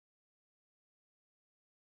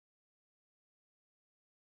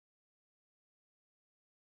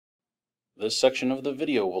This section of the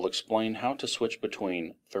video will explain how to switch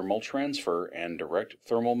between thermal transfer and direct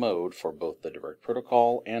thermal mode for both the direct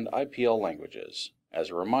protocol and IPL languages. As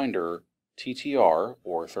a reminder, TTR,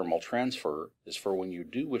 or thermal transfer, is for when you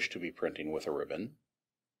do wish to be printing with a ribbon,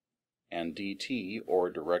 and DT, or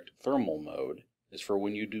direct thermal mode, is for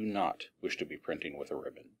when you do not wish to be printing with a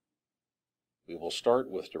ribbon. We will start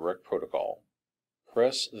with direct protocol.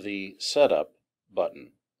 Press the Setup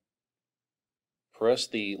button. Press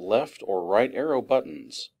the left or right arrow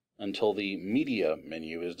buttons until the Media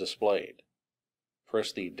menu is displayed.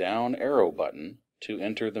 Press the down arrow button to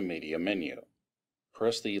enter the Media menu.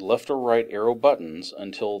 Press the left or right arrow buttons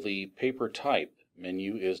until the Paper Type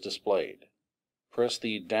menu is displayed. Press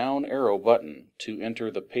the down arrow button to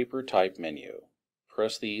enter the Paper Type menu.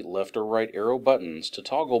 Press the left or right arrow buttons to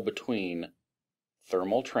toggle between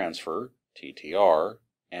Thermal Transfer, TTR,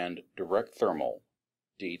 and Direct Thermal,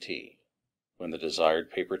 DT. When the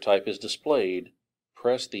desired paper type is displayed,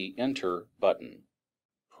 press the Enter button.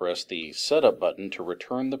 Press the Setup button to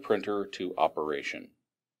return the printer to operation.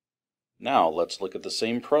 Now let's look at the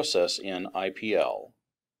same process in IPL.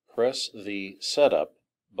 Press the Setup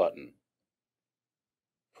button.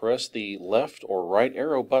 Press the left or right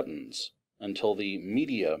arrow buttons until the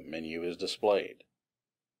Media menu is displayed.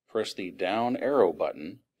 Press the down arrow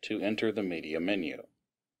button to enter the Media menu.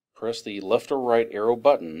 Press the left or right arrow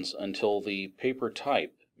buttons until the Paper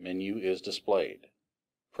Type menu is displayed.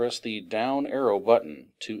 Press the down arrow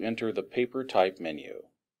button to enter the Paper Type menu.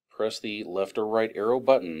 Press the left or right arrow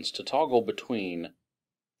buttons to toggle between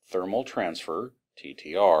Thermal Transfer,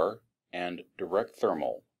 TTR, and Direct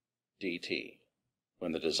Thermal, DT.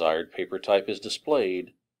 When the desired paper type is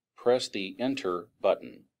displayed, press the Enter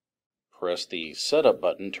button. Press the Setup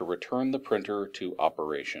button to return the printer to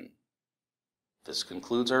operation. This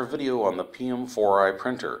concludes our video on the PM4i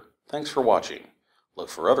printer. Thanks for watching. Look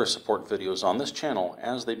for other support videos on this channel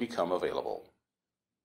as they become available.